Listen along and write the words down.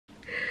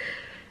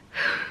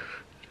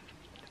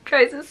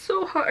Guys, it's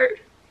so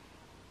hard.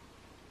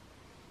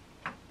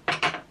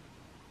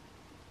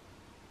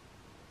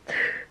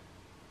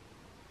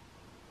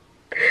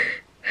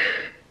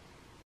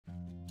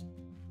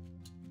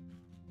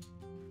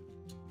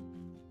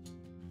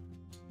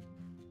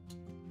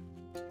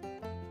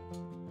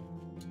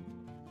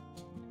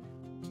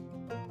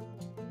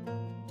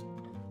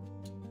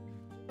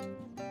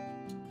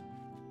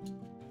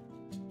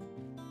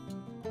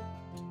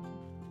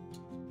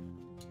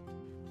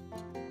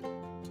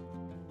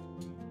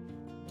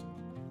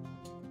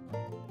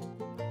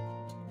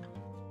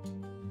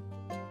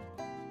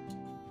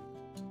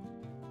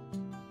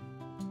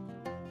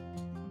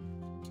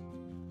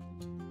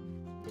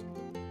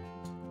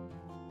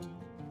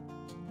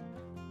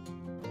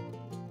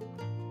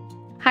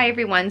 Hi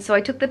everyone, so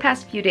I took the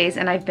past few days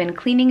and I've been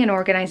cleaning and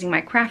organizing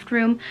my craft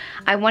room.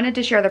 I wanted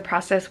to share the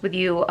process with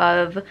you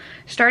of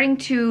starting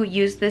to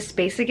use this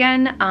space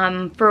again.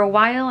 For a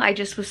while I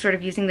just was sort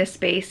of using this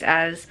space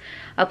as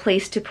a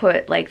place to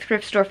put like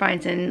thrift store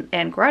finds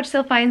and garage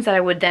sale finds that I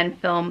would then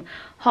film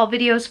haul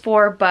videos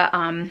for, but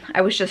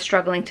I was just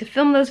struggling to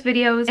film those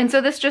videos, and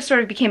so this just sort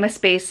of became a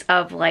space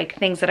of like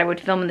things that I would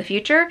film in the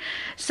future.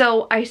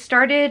 So I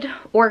started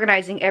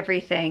organizing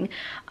everything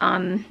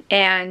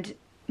and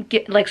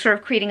sort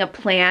of creating a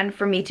plan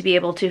for me to be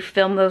able to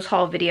film those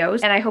haul videos,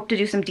 and I hope to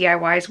do some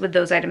DIYs with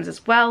those items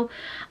as well.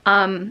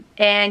 And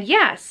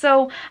yeah,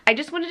 so I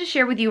just wanted to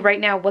share with you right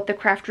now what the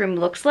craft room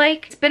looks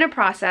like. It's been a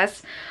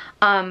process.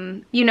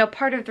 You know,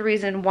 part of the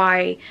reason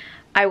why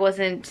I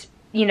wasn't,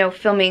 you know,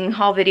 filming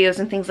haul videos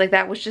and things like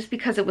that was just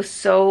because it was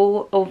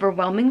so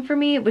overwhelming for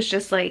me. It was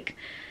just like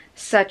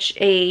such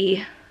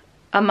a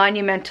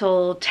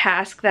monumental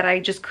task that I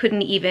just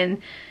couldn't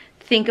even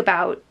think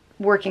about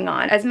working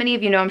on. As many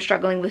of you know, I'm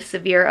struggling with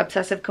severe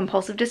obsessive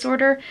compulsive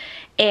disorder,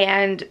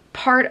 and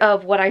part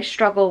of what I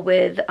struggle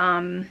with,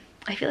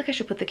 I feel like I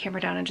should put the camera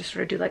down and just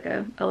sort of do like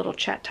a little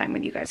chat time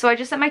with you guys. So I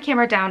just set my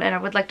camera down and I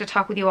would like to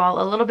talk with you all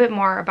a little bit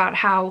more about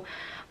how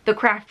the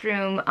craft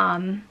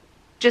room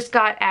just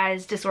got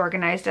as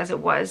disorganized as it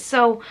was.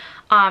 So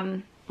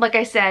like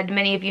I said,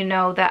 many of you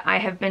know that I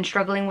have been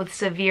struggling with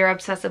severe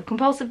obsessive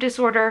compulsive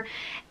disorder,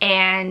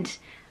 and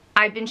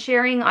I've been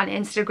sharing on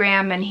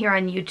Instagram and here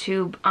on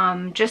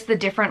YouTube just the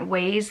different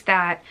ways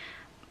that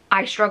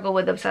I struggle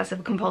with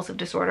obsessive compulsive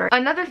disorder.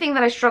 Another thing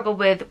that I struggle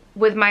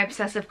with my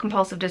obsessive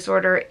compulsive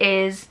disorder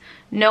is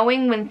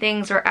knowing when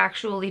things are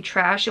actually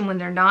trash and when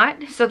they're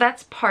not. So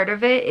that's part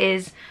of it,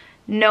 is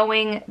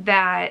knowing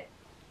that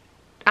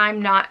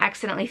I'm not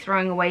accidentally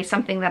throwing away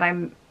something that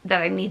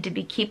I need to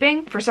be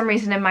keeping. For some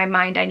reason in my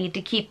mind I need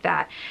to keep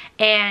that.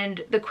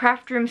 And the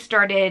craft room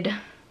started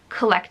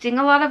collecting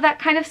a lot of that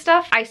kind of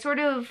stuff. I sort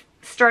of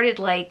started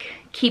like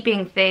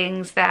keeping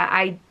things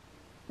that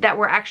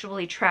were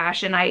actually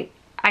trash, and I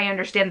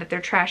understand that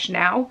they're trash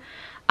now.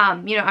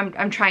 You know,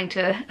 I'm trying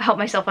to help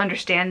myself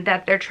understand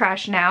that they're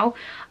trash now.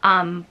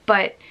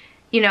 But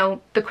you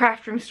know, the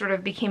craft room sort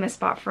of became a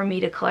spot for me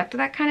to collect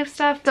that kind of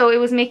stuff. So it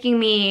was making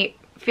me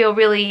feel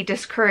really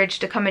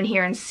discouraged to come in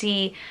here and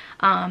see,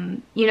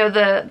 you know,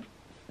 the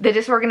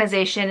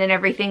disorganization and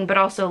everything, but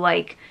also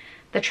like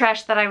the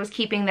trash that I was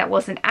keeping that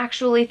wasn't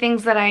actually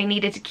things that I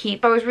needed to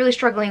keep. I was really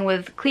struggling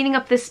with cleaning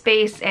up this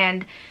space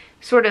and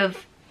sort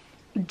of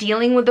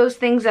dealing with those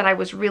things that I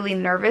was really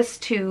nervous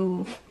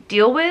to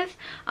deal with.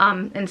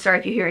 And sorry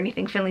if you hear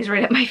anything, Finley's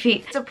right at my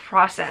feet. It's a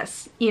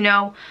process, you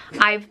know.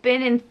 I've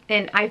been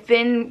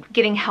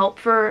getting help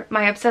for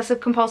my obsessive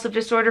compulsive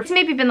disorder. It's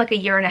maybe been like a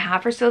year and a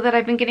half or so that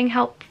I've been getting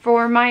help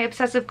for my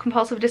obsessive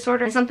compulsive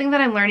disorder. And something that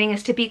I'm learning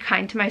is to be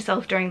kind to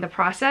myself during the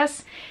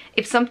process.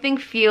 If something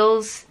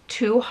feels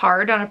too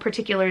hard on a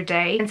particular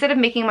day, instead of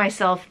making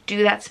myself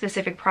do that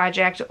specific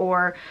project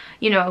or,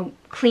 you know,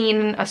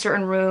 clean a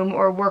certain room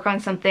or work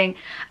on something,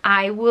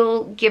 I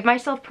will give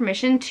myself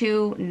permission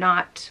to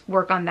not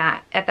work on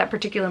that at that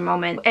particular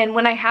moment. And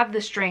when I have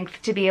the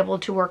strength to be able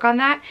to work on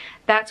that,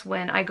 that's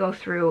when I go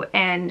through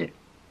and,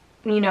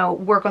 you know,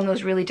 work on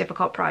those really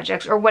difficult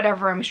projects or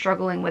whatever I'm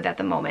struggling with at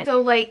the moment. So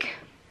like,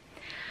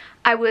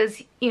 I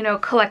was, you know,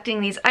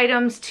 collecting these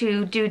items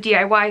to do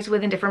DIYs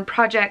with and different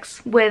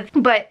projects with,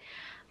 but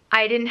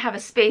I didn't have a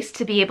space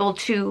to be able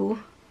to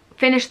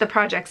finish the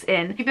projects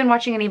in. If you've been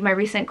watching any of my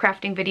recent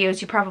crafting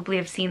videos, you probably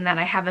have seen that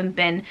I haven't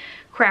been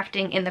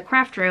crafting in the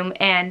craft room,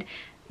 and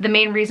the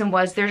main reason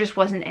was there just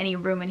wasn't any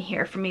room in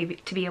here for me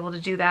to be able to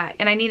do that.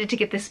 And I needed to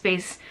get this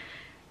space,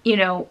 you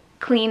know,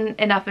 clean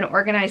enough and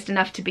organized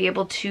enough to be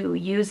able to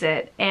use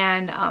it.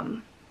 And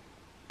I'm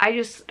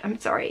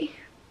sorry.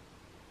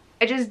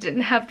 I just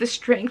didn't have the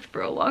strength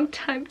for a long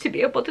time to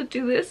be able to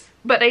do this,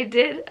 but I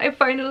did. I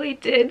finally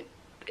did.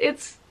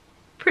 It's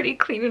pretty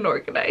clean and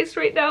organized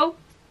right now.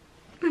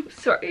 I'm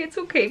sorry, it's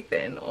okay,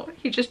 Finn. Oh,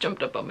 he just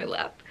jumped up on my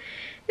lap.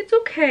 It's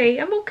okay,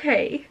 I'm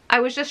okay. I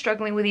was just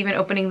struggling with even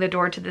opening the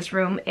door to this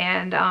room,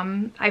 and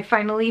I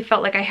finally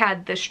felt like I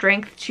had the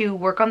strength to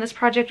work on this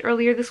project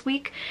earlier this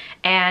week,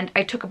 and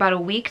I took about a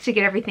week to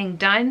get everything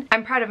done.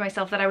 I'm proud of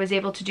myself that I was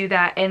able to do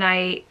that, and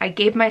I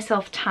gave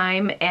myself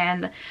time,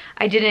 and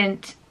I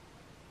didn't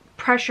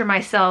pressure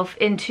myself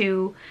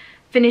into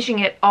finishing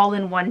it all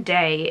in one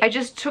day. I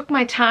just took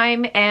my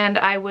time and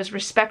I was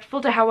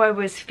respectful to how I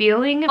was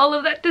feeling. All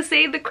of that to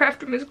say the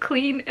craft room is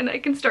clean and I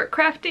can start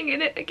crafting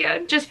in it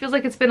again. Just feels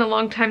like it's been a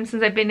long time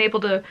since I've been able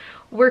to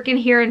work in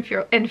here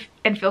and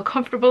feel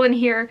comfortable in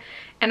here.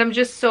 And I'm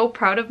just so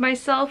proud of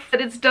myself that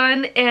it's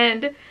done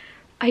and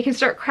I can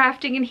start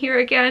crafting in here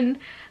again.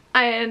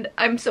 And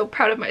I'm so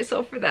proud of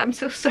myself for that. I'm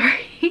so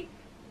sorry.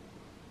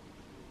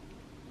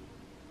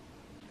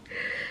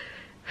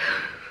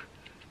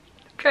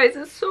 Guys,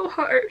 it's so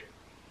hard.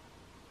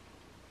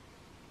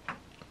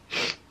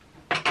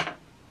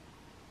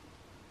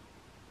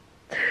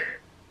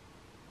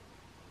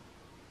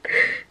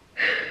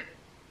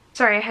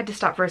 Sorry, I had to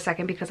stop for a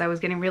second because I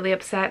was getting really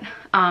upset.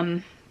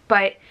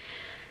 But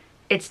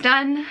it's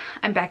done.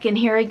 I'm back in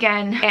here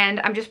again, and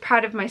I'm just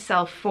proud of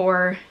myself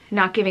for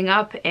not giving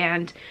up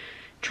and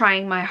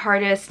trying my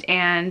hardest,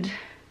 and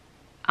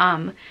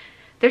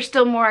there's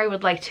still more I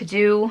would like to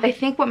do. I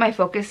think what my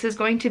focus is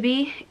going to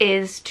be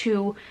is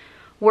to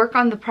work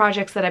on the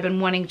projects that I've been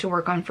wanting to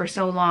work on for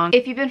so long.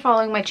 If you've been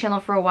following my channel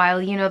for a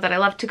while, you know that I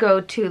love to go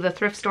to the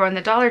thrift store and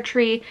the Dollar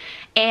Tree,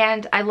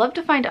 and I love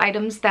to find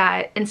items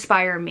that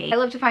inspire me. I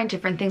love to find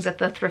different things at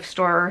the thrift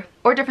store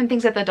or different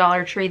things at the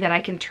Dollar Tree that I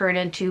can turn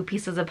into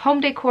pieces of home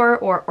decor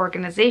or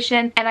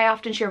organization, and I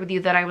often share with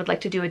you that I would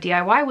like to do a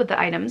DIY with the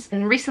items.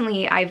 And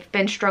recently I've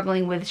been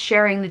struggling with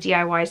sharing the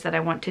DIYs that I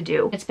want to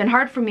do. It's been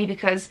hard for me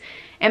because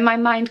in my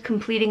mind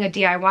completing a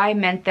DIY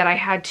meant that I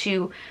had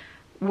to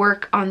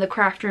work on the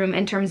craft room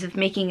in terms of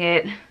making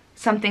it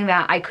something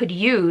that I could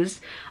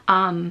use,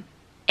 and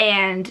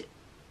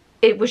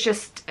it was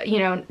just, you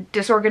know,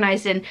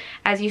 disorganized, and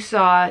as you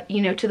saw,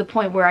 you know, to the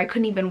point where I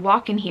couldn't even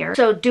walk in here.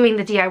 So doing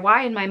the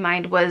DIY in my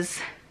mind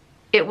was,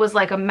 it was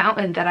like a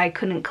mountain that I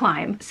couldn't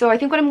climb. So I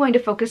think what I'm going to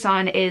focus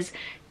on is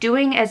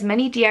doing as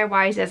many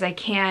DIYs as I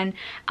can,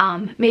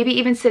 maybe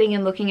even sitting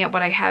and looking at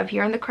what I have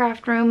here in the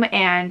craft room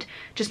and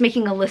just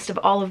making a list of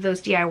all of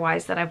those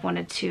DIYs that I've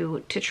wanted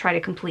to try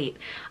to complete.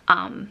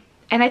 And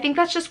I think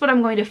that's just what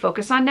I'm going to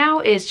focus on now,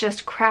 is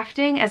just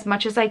crafting as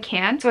much as I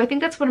can. So I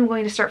think that's what I'm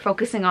going to start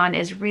focusing on,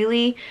 is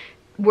really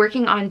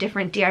working on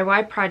different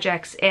DIY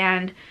projects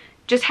and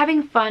just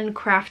having fun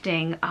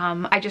crafting.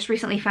 I just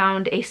recently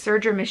found a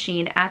serger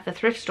machine at the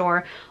thrift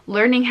store,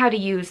 learning how to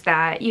use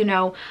that. You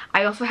know,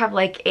 I also have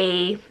like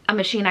a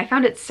machine, I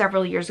found it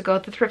several years ago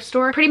at the thrift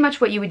store, pretty much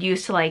what you would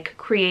use to like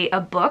create a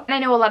book. And I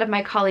know a lot of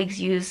my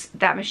colleagues use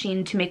that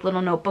machine to make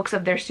little notebooks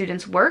of their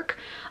students' work.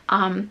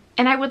 And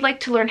I would like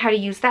to learn how to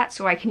use that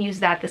so I can use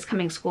that this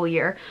coming school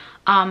year.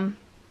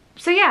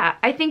 So yeah,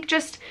 I think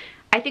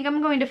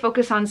I'm going to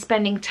focus on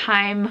spending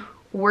time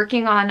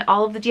working on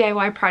all of the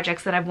DIY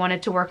projects that I've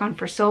wanted to work on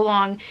for so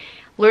long,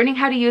 learning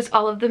how to use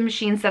all of the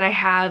machines that I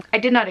have. I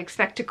did not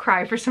expect to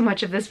cry for so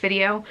much of this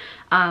video,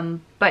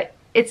 but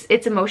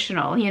it's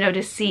emotional, you know,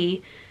 to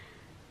see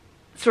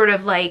sort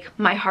of like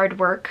my hard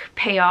work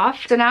pay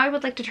off. So now I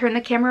would like to turn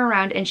the camera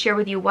around and share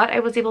with you what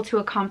I was able to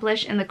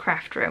accomplish in the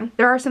craft room.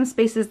 There are some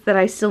spaces that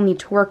I still need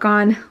to work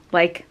on,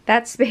 like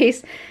that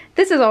space.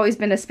 This has always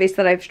been a space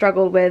that I've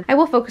struggled with. I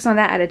will focus on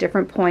that at a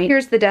different point.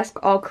 Here's the desk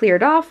all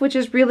cleared off, which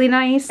is really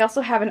nice. I also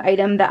have an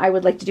item that I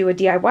would like to do a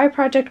DIY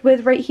project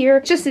with right here.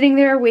 It's just sitting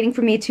there waiting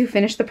for me to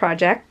finish the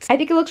project. I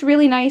think it looks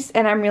really nice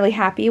and I'm really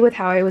happy with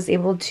how I was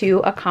able to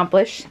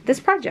accomplish this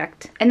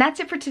project. And that's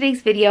it for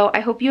today's video. I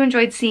hope you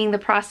enjoyed seeing the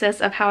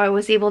process of how I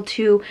was able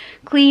to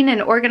clean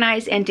and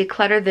organize and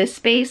declutter this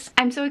space.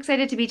 I'm so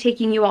excited to be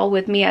taking you all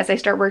with me as I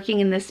start working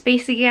in this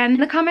space again. In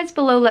the comments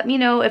below, let me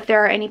know if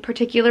there are any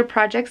particular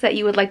projects that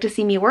you would like to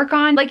see me work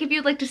on. Like if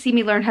you'd like to see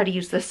me learn how to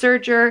use the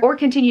serger or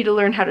continue to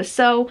learn how to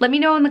sew. Let me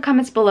know in the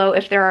comments below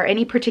if there are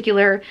any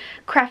particular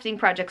crafting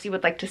projects you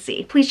would like to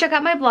see. Please check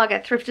out my blog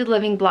at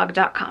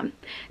thriftedlivingblog.com.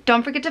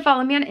 Don't forget to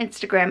follow me on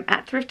Instagram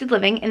at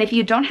thriftedliving, and if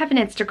you don't have an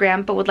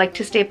Instagram but would like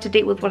to stay up to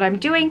date with what I'm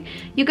doing,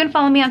 you can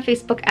follow me on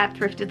Facebook at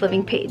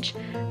thriftedliving page.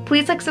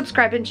 Please like,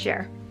 subscribe, and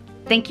share.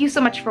 Thank you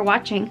so much for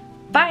watching.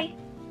 Bye!